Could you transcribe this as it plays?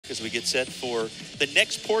as we get set for the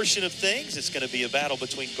next portion of things. It's going to be a battle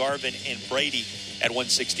between Garvin and Brady at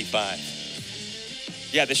 165.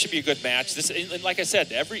 Yeah, this should be a good match. This, and like I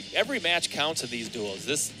said, every match counts in these duels.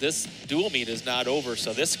 This dual meet is not over,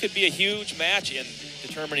 so this could be a huge match in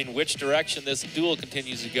determining which direction this duel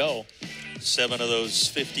continues to go. 7 of those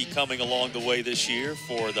 50 coming along the way this year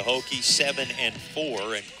for the Hokies, 7 and 4.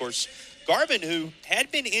 And of course, Garvin, who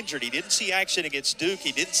had been injured, he didn't see action against Duke.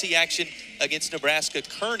 He didn't see action against Nebraska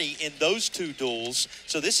Kearney in those 2 duels.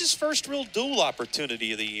 So this is first real duel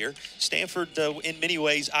opportunity of the year. Stanford, in many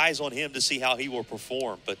ways, eyes on him to see how he will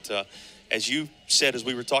perform. But as you said, as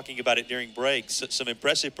we were talking about it during breaks, some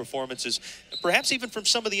impressive performances, perhaps even from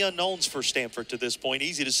some of the unknowns for Stanford to this point.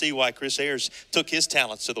 Easy to see why Chris Ayers took his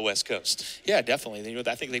talents to the West Coast. Yeah, definitely. You know,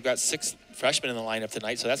 I think they've got 6 freshmen in the lineup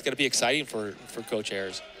tonight, so that's going to be exciting for Coach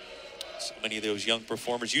Ayers. So many of those young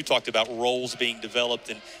performers. You talked about roles being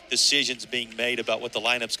developed and decisions being made about what the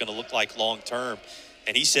lineup's going to look like long term.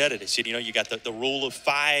 And he said it. He said, you know, you got the rule of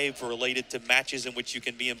 5 related to matches in which you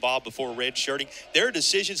can be involved before red shirting. There are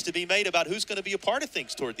decisions to be made about who's going to be a part of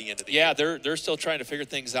things toward the end of the year. Yeah, they're still trying to figure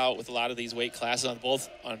things out with a lot of these weight classes on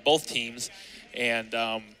both teams.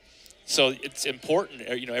 And so it's important,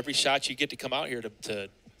 you know, every shot you get to come out here to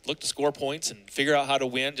look to score points and figure out how to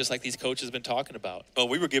win, just like these coaches have been talking about. Well,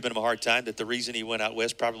 we were giving him a hard time that the reason he went out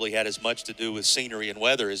west probably had as much to do with scenery and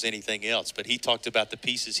weather as anything else. But he talked about the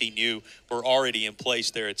pieces he knew were already in place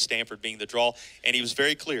there at Stanford being the draw. And he was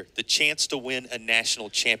very clear, the chance to win a national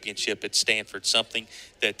championship at Stanford, something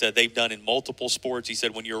that they've done in multiple sports. He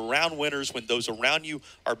said when you're around winners, when those around you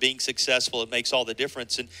are being successful, it makes all the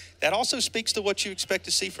difference. And that also speaks to what you expect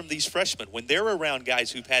to see from these freshmen. When they're around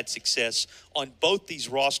guys who've had success on both these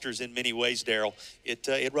rosters in many ways, Daryl,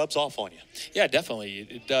 it rubs off on you. Yeah, definitely,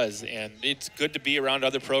 it does. And it's good to be around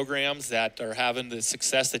other programs that are having the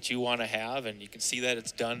success that you want to have, and you can see that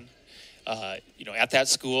it's done, you know, at that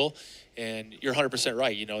school. And you're 100%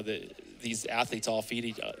 right. You know, these athletes all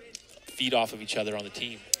feed off of each other on the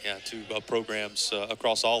team. Yeah, 2 programs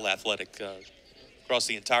across all athletic, across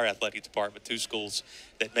the entire athletic department, 2 schools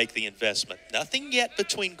that make the investment. Nothing yet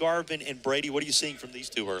between Garvin and Brady. What are you seeing from these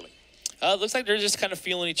 2 early? It looks like they're just kind of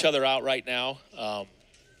feeling each other out right now.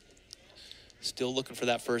 Still looking for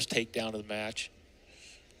that first takedown of the match.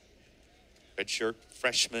 Redshirt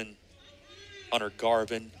freshman Hunter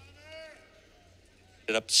Garvin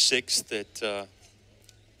ended up 6th at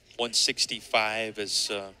 165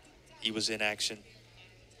 as he was in action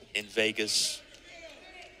in Vegas.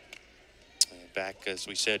 And back, as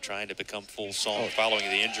we said, trying to become full song following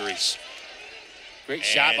the injuries. Great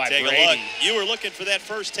shot by Brady. Brady. A look. You were looking for that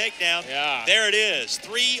first takedown. Yeah. There it is.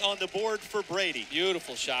 3 on the board for Brady.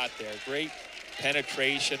 Beautiful shot there. Great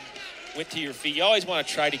penetration. Went to your feet. You always want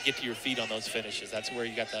to try to get to your feet on those finishes. That's where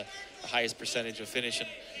you got the highest percentage of finishing.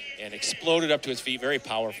 And exploded up to his feet. Very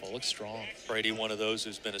powerful. Looks strong. Brady, one of those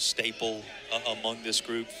who's been a staple among this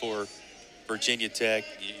group for Virginia Tech.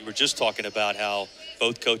 You were just talking about how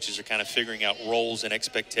both coaches are kind of figuring out roles and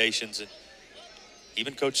expectations. And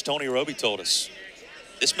even Coach Tony Roby told us,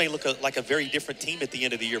 this may look like a very different team at the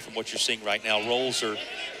end of the year from what you're seeing right now. Roles are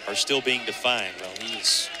still being defined. Well,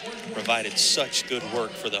 he's provided such good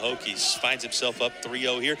work for the Hokies. Finds himself up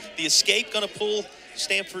 3-0 here. The escape going to pull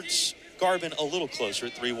Stanford's Garvin a little closer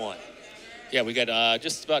at 3-1. Yeah, we got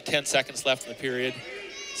just about 10 seconds left in the period.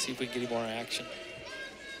 See if we can get any more action.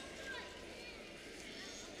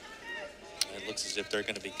 It looks as if they're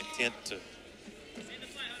going to be content to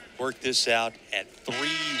work this out at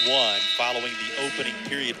 3-1 following the opening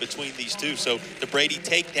period between these 2. So the Brady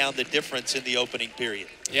takedown, the difference in the opening period.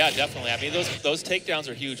 Yeah, definitely. I mean, those takedowns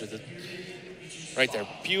are huge with it. Right there,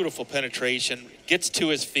 beautiful penetration. Gets to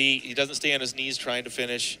his feet. He doesn't stay on his knees trying to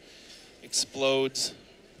finish. Explodes.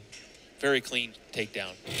 Very clean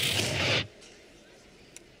takedown.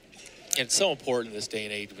 And it's so important in this day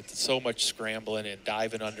and age with so much scrambling and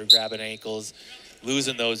diving under, grabbing ankles,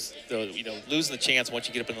 losing those, you know, losing the chance once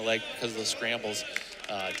you get up in the leg because of those scrambles.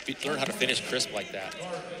 Learn how to finish crisp like that.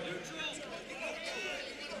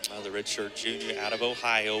 Well, the redshirt junior out of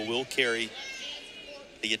Ohio will carry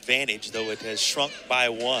the advantage, though it has shrunk by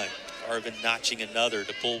 1. Garvin notching another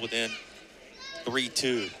to pull within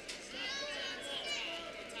 3-2.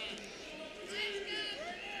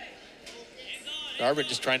 Garvin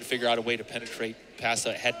just trying to figure out a way to penetrate past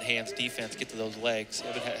that head and hands defense, get to those legs.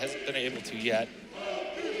 Hasn't been able to yet.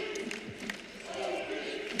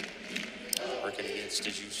 Working against,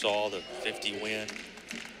 as you saw, the 50-win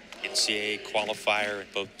NCAA qualifier in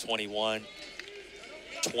both 21,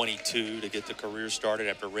 22 to get the career started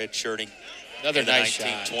after redshirting Another in the nice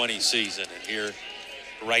 1920 season. And here,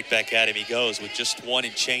 right back at him he goes with just 1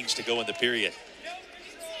 and change to go in the period.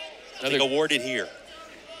 Nothing awarded here.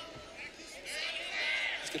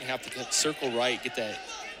 He's going to have to circle right, get that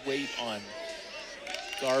weight on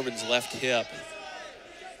Garvin's left hip.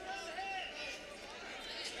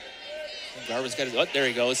 And Garvin's got his, oh, there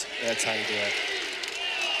he goes. That's how you do it.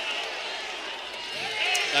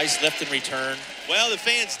 Nice lift and return. Well, the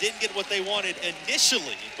fans didn't get what they wanted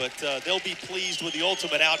initially, but they'll be pleased with the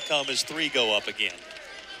ultimate outcome as 3 go up again.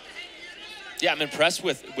 Yeah, I'm impressed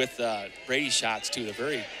with Brady's shots, too. They're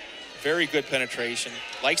very, very good penetration.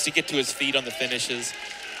 Likes to get to his feet on the finishes.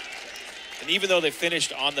 And even though they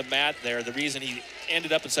finished on the mat there, the reason he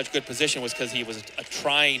ended up in such good position was because he was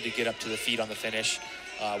trying to get up to the feet on the finish.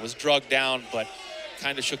 Was drugged down, but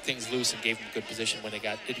kind of shook things loose and gave him a good position when they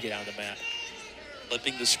did get out of the mat.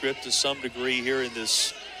 Flipping the script to some degree here in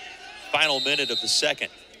this final minute of the second.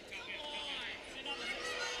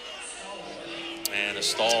 And a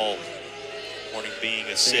stall warning being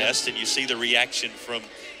assessed, and you see the reaction from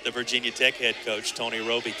the Virginia Tech head coach, Tony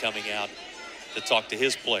Roby, coming out to talk to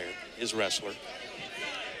his player, his wrestler.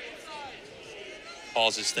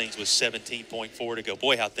 Pauses things with 17.4 to go.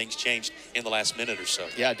 Boy, how things changed in the last minute or so.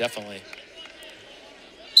 Yeah, definitely.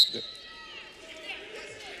 Good.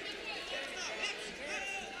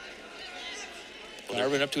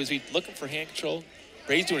 Garvin up to his feet, looking for hand control.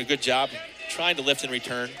 Brady's doing a good job trying to lift and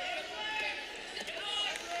return.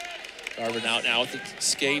 Garvin out now with the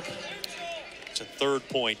escape. It's a 3rd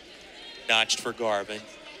point notched for Garvin.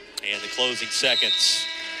 And the closing seconds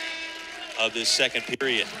of this second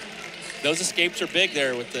period. Those escapes are big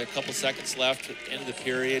there with a couple seconds left at the end of the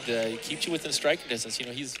period. He keeps you within striking distance. You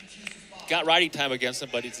know, he's got riding time against him,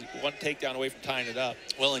 but he's one takedown away from tying it up.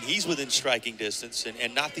 Well, and he's within striking distance,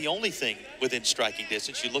 and not the only thing within striking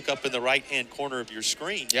distance. You look up in the right-hand corner of your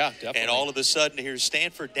screen. Yeah, definitely. And all of a sudden, here's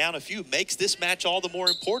Stanford down a few. Makes this match all the more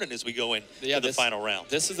important as we go into the final round.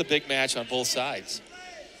 This is a big match on both sides.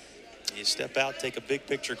 You step out, take a big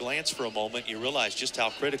picture glance for a moment, you realize just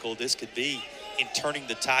how critical this could be in turning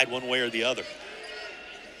the tide one way or the other.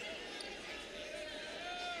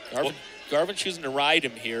 Garvin choosing to ride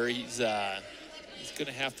him here. He's going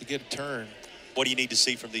to have to get a turn. What do you need to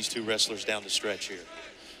see from these two wrestlers down the stretch here?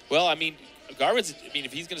 Well, I mean,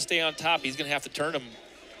 if he's going to stay on top, he's going to have to turn him,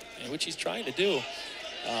 which he's trying to do.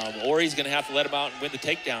 Or he's going to have to let him out and win the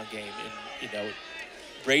takedown game. And, you know,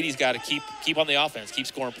 Brady's got to keep on the offense, keep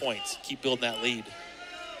scoring points, keep building that lead.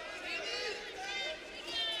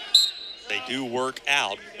 They do work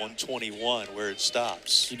out 121 where it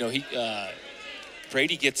stops. You know,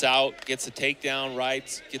 Brady gets out, gets a takedown,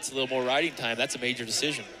 rides, gets a little more riding time. That's a major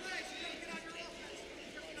decision.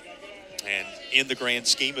 And in the grand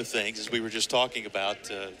scheme of things, as we were just talking about,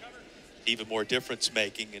 even more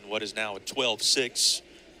difference-making in what is now a 12-6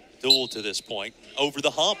 duel to this point. Over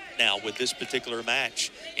the hump now with this particular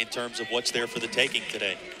match in terms of what's there for the taking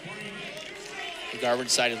today. Garvin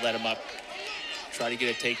decided to let him up, try to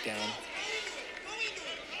get a takedown.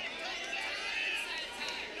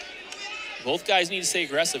 Both guys need to stay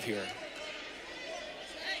aggressive here.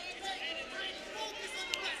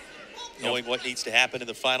 Knowing what needs to happen in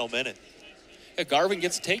the final minute. Yeah, Garvin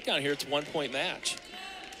gets a takedown here. It's a 1-point match.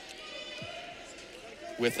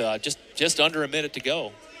 With just under a minute to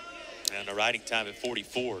go. And a riding time at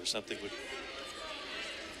 44. Something would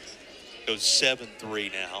go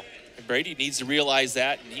 7-3 now. And Brady needs to realize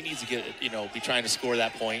that, and he needs to get, be trying to score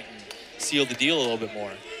that point and seal the deal a little bit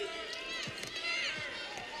more.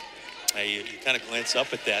 Hey, you kind of glance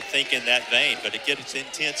up at that, think in that vein, but it gets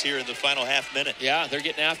intense here in the final half minute. Yeah, they're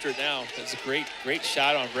getting after it now. That's a great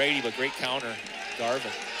shot on Brady, but great counter,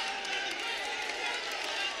 Garvin.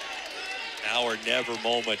 Now or never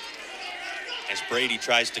moment as Brady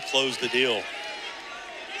tries to close the deal.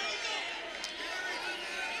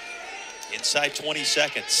 Inside 20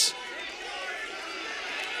 seconds.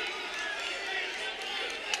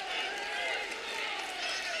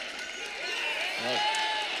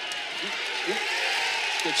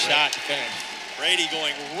 Good shot to finish. Brady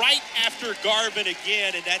going right after Garvin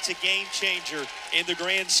again, and that's a game changer in the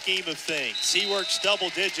grand scheme of things. He works double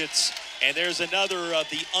digits, and there's another of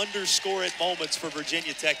the underscore it moments for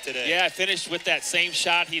Virginia Tech today. Yeah, finished with that same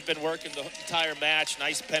shot he'd been working the entire match.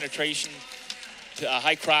 Nice penetration to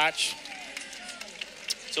high crotch.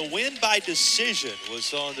 So win by decision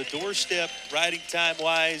was on the doorstep riding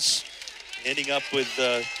time-wise, ending up with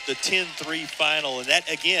the 10-3 final. And that,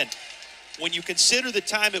 again, when you consider the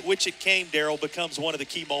time at which it came, Darryl, becomes one of the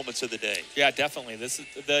key moments of the day. Yeah, definitely. This is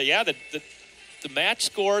the match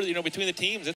score, between the teams.